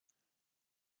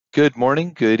Good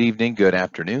morning, good evening, good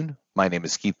afternoon. My name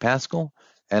is Keith Pascal,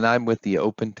 and I'm with the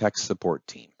Open Text Support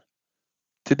Team.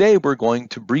 Today, we're going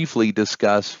to briefly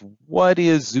discuss what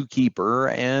is Zookeeper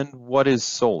and what is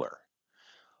Solr.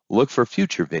 Look for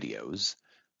future videos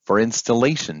for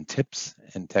installation tips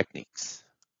and techniques.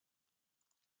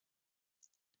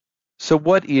 So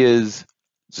what is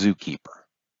Zookeeper?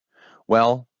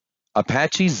 Well,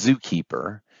 Apache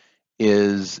Zookeeper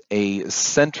is a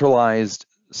centralized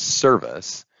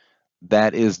service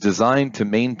that is designed to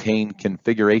maintain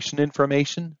configuration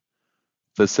information,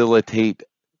 facilitate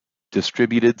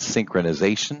distributed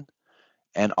synchronization,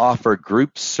 and offer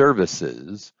group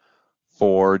services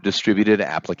for distributed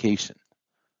application.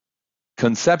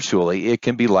 Conceptually, it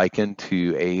can be likened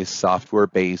to a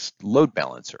software-based load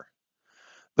balancer.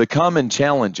 The common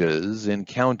challenges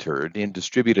encountered in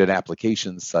distributed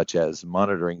applications such as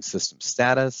monitoring system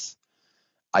status,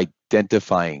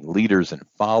 identifying leaders and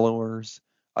followers,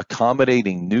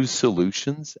 accommodating new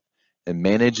solutions, and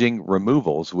managing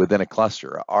removals within a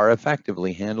cluster are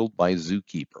effectively handled by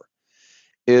Zookeeper.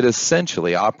 It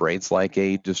essentially operates like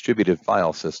a distributed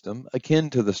file system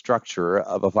akin to the structure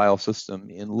of a file system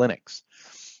in Linux.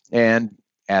 And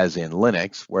as in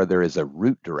Linux, where there is a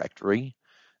root directory,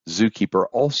 Zookeeper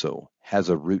also has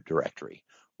a root directory.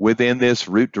 Within this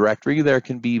root directory, there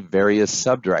can be various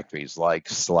subdirectories like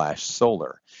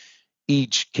 /Solr,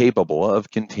 each capable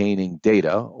of containing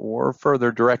data or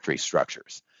further directory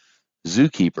structures.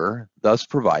 Zookeeper thus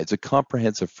provides a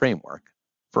comprehensive framework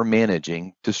for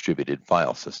managing distributed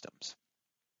file systems.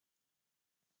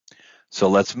 So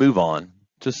let's move on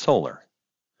to Solr.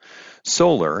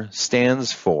 Solr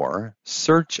stands for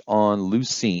Search on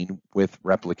Lucene with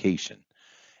Replication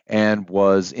and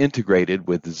was integrated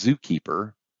with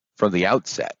Zookeeper from the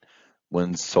outset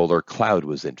when Solr Cloud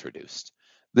was introduced.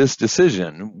 This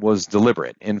decision was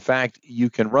deliberate. In fact, you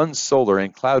can run Solr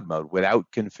in cloud mode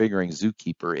without configuring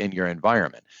Zookeeper in your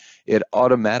environment. It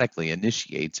automatically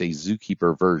initiates a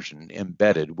Zookeeper version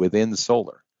embedded within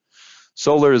Solr.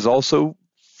 Solr is also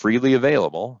freely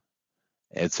available.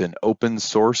 It's an open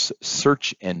source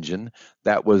search engine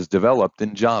that was developed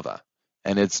in Java,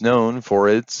 and it's known for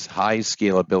its high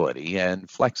scalability and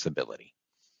flexibility.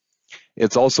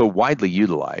 It's also widely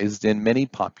utilized in many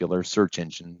popular search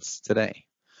engines today.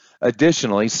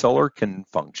 Additionally, Solr can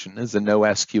function as a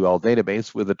NoSQL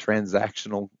database with a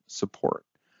transactional support.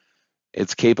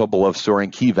 It's capable of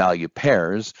storing key value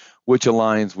pairs, which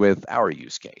aligns with our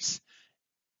use case.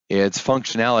 Its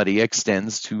functionality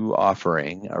extends to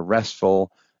offering a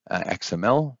RESTful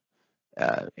XML,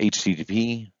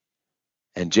 HTTP,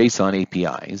 and JSON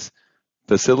APIs,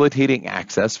 facilitating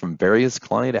access from various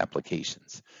client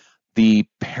applications. The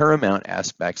paramount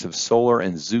aspects of Solr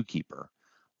and Zookeeper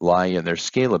lie in their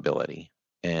scalability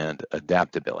and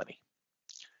adaptability.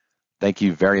 Thank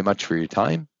you very much for your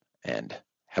time and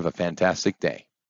have a fantastic day.